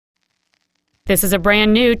This is a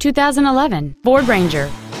brand new 2011 Ford Ranger.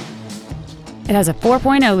 It has a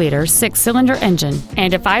 4.0-liter six-cylinder engine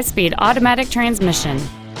and a 5-speed automatic transmission.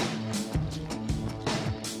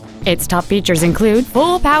 Its top features include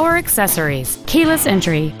full power accessories, keyless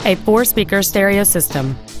entry, a 4-speaker stereo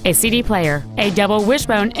system, a CD player, a double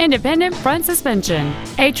wishbone independent front suspension,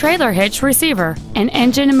 a trailer hitch receiver, an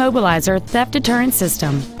engine immobilizer theft deterrent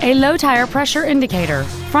system, a low tire pressure indicator,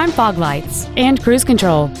 front fog lights, and cruise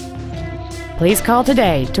control. Please call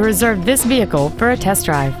today to reserve this vehicle for a test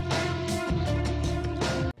drive.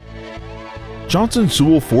 Johnson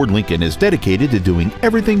Sewell Ford Lincoln is dedicated to doing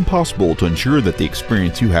everything possible to ensure that the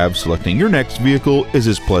experience you have selecting your next vehicle is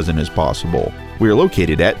as pleasant as possible. We are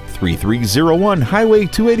located at 3301 Highway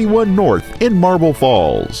 281 North in Marble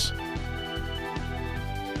Falls.